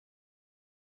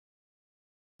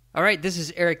All right, this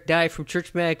is Eric Dye from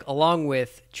ChurchMag, along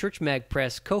with ChurchMag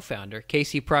Press co-founder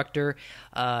Casey Proctor.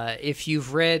 If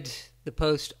you've read the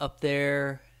post up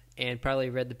there and probably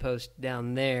read the post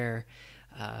down there,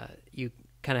 you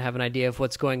kind of have an idea of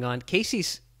what's going on.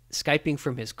 Casey's Skyping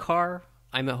from his car.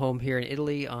 I'm at home here in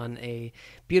Italy on a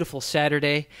beautiful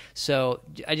Saturday. So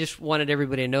I just wanted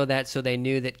everybody to know that so they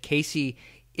knew that Casey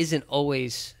isn't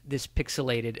always this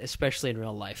pixelated, especially in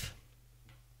real life.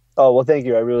 Oh, well, thank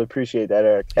you. I really appreciate that,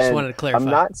 Eric. Just And wanted to I'm clarify.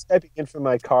 not stepping in from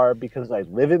my car because I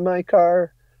live in my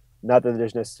car. Not that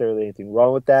there's necessarily anything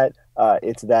wrong with that.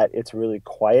 It's that it's really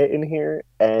quiet in here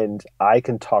and I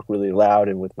can talk really loud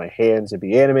and with my hands and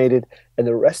be animated, and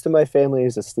the rest of my family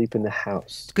is asleep in the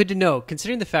house. It's good to know,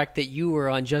 considering the fact that you were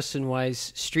on Justin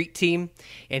Wise' street team,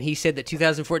 and he said that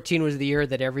 2014 was the year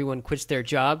that everyone quits their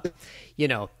job. I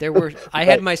had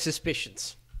Right. my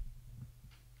suspicions.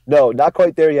 No, not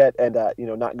quite there yet. And,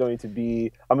 not going to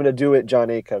be, I'm going to do it John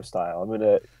Acuff style. I'm going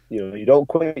to, you don't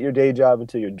quit your day job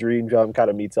until your dream job kind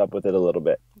of meets up with it a little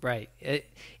bit. Right.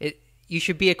 You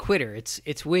should be a quitter.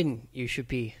 It's when you should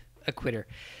be a quitter.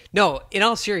 No, in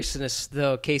all seriousness,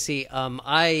 though, Casey,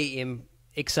 I am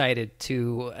excited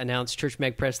to announce Church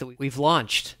Mag Press that we've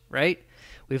launched. Right,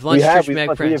 we've launched Church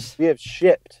Mag Press. We have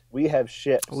shipped. We have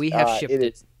shipped. We have shipped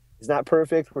it. It's not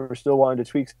perfect. We're still wanting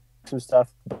to tweak some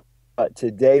stuff. But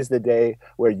today's the day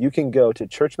where you can go to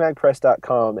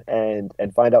churchmagpress.com and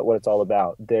find out what it's all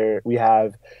about. We're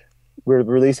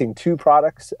releasing two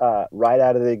products right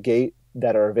out of the gate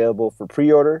that are available for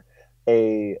pre-order.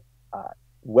 A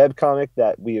web comic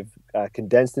that we have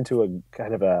condensed into a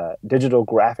kind of a digital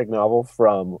graphic novel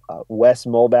from Wes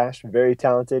Mulbash, very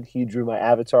talented. He drew my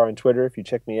avatar on Twitter. If you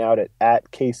check me out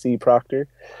at KC Proctor.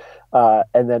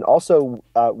 And then also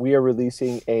we are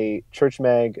releasing a Church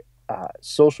Mag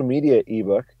social media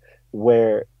ebook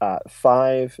where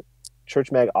five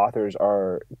Church Mag authors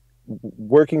are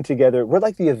working together. We're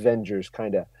like the Avengers,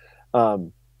 kind of.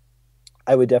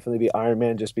 I would definitely be Iron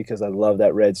Man just because I love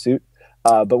that red suit.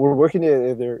 But we're working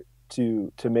together to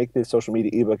make this social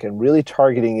media ebook and really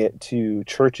targeting it to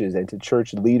churches and to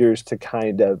church leaders to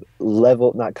to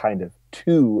level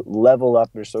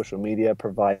up their social media,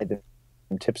 provide them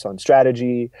tips on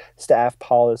strategy, staff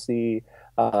policy,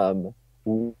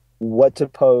 what to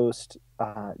post.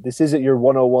 This isn't your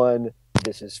 101.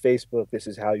 This is Facebook. This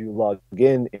is how you log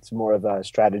in. It's more of a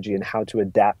strategy and how to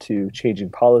adapt to changing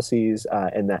policies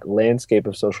and that landscape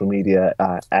of social media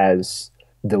as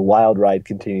the wild ride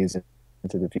continues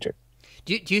into the future.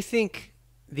 Do you think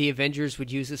the Avengers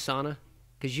would use Asana?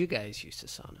 Because you guys use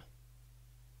Asana.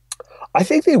 I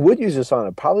think they would use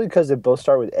Asana, probably because they both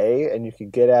start with A and you can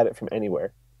get at it from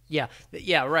anywhere. Yeah,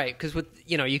 right. Because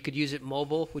you could use it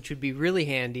mobile, which would be really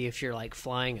handy if you're like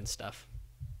flying and stuff.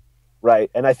 Right.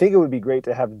 And I think it would be great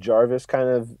to have Jarvis kind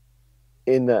of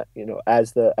in the,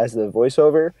 as the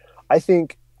voiceover. I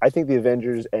think the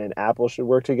Avengers and Apple should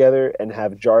work together and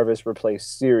have Jarvis replace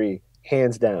Siri,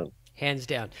 hands down. Hands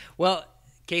down. Well,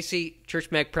 Casey,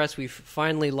 Church Mag Press, we've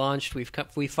finally launched.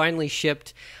 We finally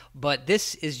shipped, but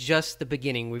this is just the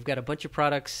beginning. We've got a bunch of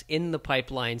products in the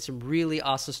pipeline, some really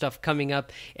awesome stuff coming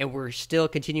up, and we're still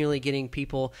continually getting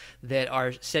people that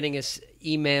are sending us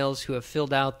emails who have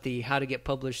filled out the how to get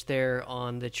published there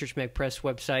on the Church Mag Press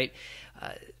website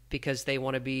because they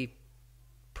want to be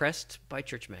pressed by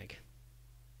Church Mag.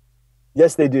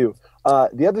 Yes, they do.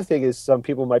 The other thing is some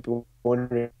people might be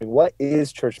wondering, what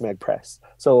is ChurchMag Press?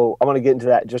 So I want to get into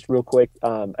that just real quick.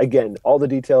 Again, all the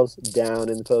details down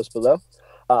in the post below.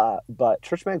 But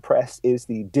ChurchMag Press is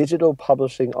the digital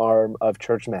publishing arm of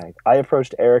ChurchMag. I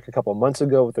approached Eric a couple months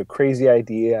ago with a crazy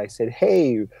idea. I said,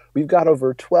 hey, we've got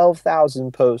over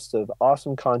 12,000 posts of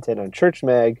awesome content on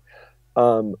ChurchMag.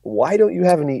 Why don't you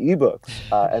have any ebooks?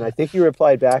 And I think you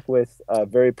replied back with a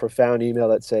very profound email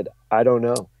that said, I don't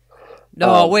know.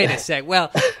 No, wait a sec.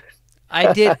 Well,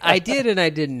 I did, and I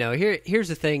didn't know. Here's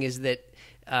the thing: is that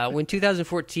when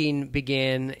 2014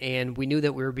 began, and we knew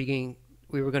that we were going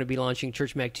to be launching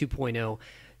Church Mag 2.0,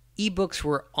 ebooks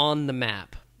were on the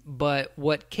map. But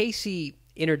what Casey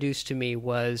introduced to me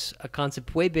was a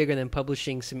concept way bigger than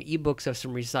publishing some ebooks of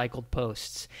some recycled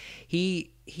posts. He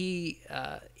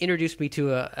introduced me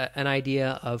to an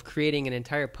idea of creating an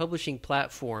entire publishing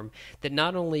platform that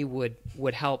not only would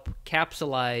help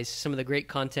capsulize some of the great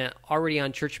content already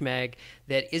on Church Mag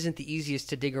that isn't the easiest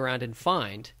to dig around and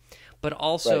find, but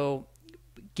also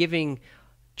giving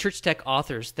church tech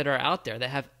authors that are out there that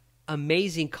have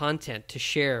amazing content to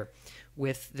share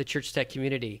with the church tech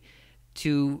community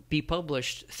to be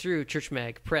published through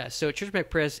ChurchMag Press. So ChurchMag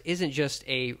Press isn't just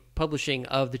a publishing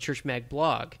of the ChurchMag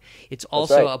blog. It's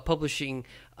also a publishing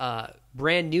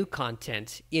brand new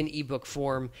content in ebook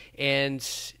form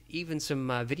and even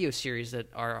some video series that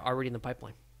are already in the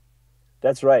pipeline.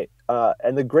 That's right.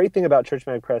 And the great thing about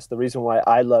ChurchMag Press, the reason why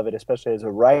I love it, especially as a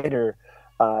writer,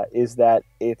 is that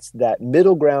it's that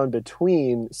middle ground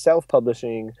between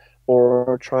self-publishing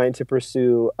or trying to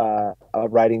pursue a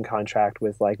writing contract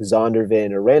with like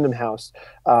Zondervan or Random House,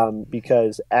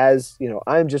 because as you know,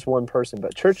 I'm just one person,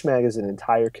 but ChurchMag is an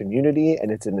entire community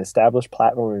and it's an established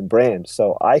platform and brand.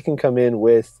 So I can come in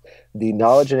with the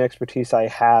knowledge and expertise I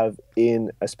have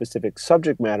in a specific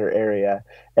subject matter area,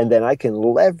 and then I can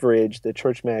leverage the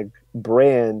ChurchMag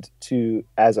brand to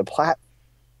as a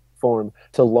platform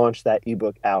to launch that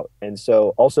ebook out. And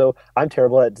so also, I'm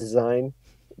terrible at design.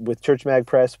 With ChurchMag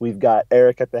Press, we've got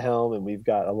Eric at the helm, and we've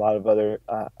got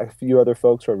a few other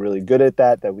folks who are really good at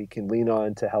that we can lean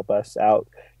on to help us out.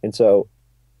 And so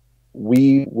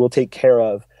we will take care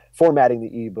of formatting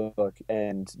the ebook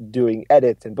and doing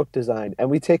edits and book design,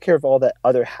 and we take care of all that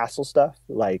other hassle stuff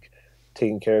like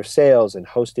taking care of sales and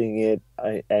hosting it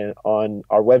and on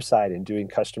our website and doing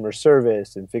customer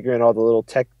service and figuring all the little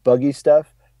tech buggy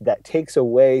stuff that takes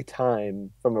away time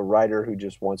from a writer who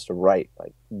just wants to write.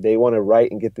 Like they want to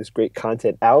write and get this great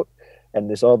content out, and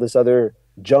there's all this other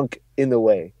junk in the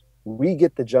way. We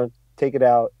get the junk, take it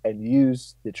out, and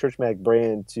use the ChurchMag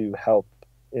brand to help,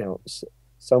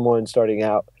 someone starting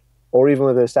out, or even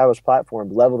with an established platform,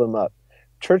 level them up.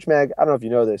 ChurchMag, I don't know if you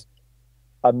know this,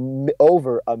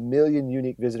 over 1 million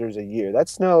unique visitors a year.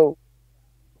 That's no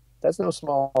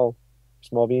small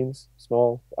beans.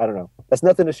 I don't know. That's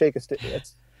nothing to shake a stick.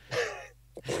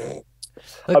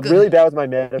 I'm really bad with my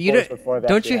metaphors.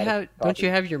 Don't you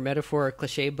have your metaphor or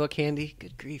cliche book handy?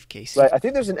 Good grief, Casey. Right. I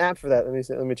think there's an app for that.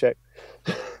 Let me check.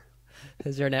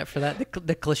 Is there an app for that?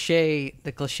 The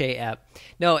cliche app.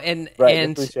 No, and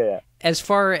the cliche app. As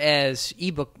far as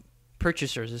ebook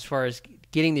purchasers, as far as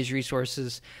getting these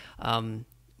resources,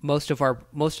 most of our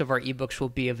ebooks will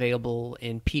be available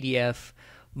in PDF,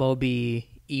 Mobi,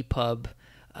 EPUB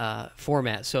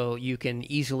format, so you can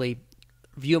easily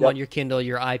view them on your Kindle,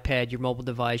 your iPad, your mobile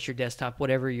device, your desktop,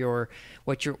 whatever your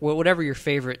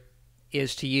favorite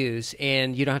is to use,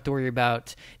 and you don't have to worry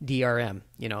about DRM.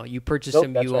 You purchase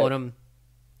them, you own them.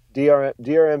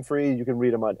 DRM free. You can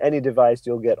read them on any device.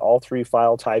 You'll get all 3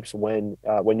 file types when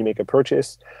you make a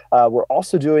purchase. We're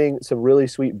also doing some really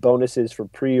sweet bonuses for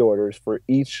pre-orders for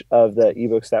each of the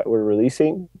ebooks that we're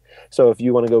releasing. So if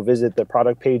you want to go visit the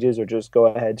product pages or just go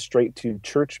ahead straight to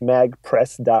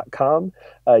churchmagpress.com,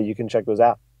 you can check those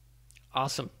out.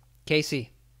 Awesome.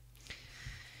 Casey.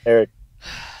 Eric.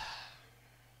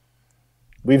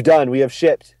 We have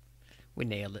shipped. We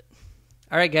nailed it.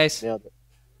 All right, guys. Nailed it.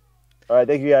 All right,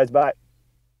 thank you guys. Bye.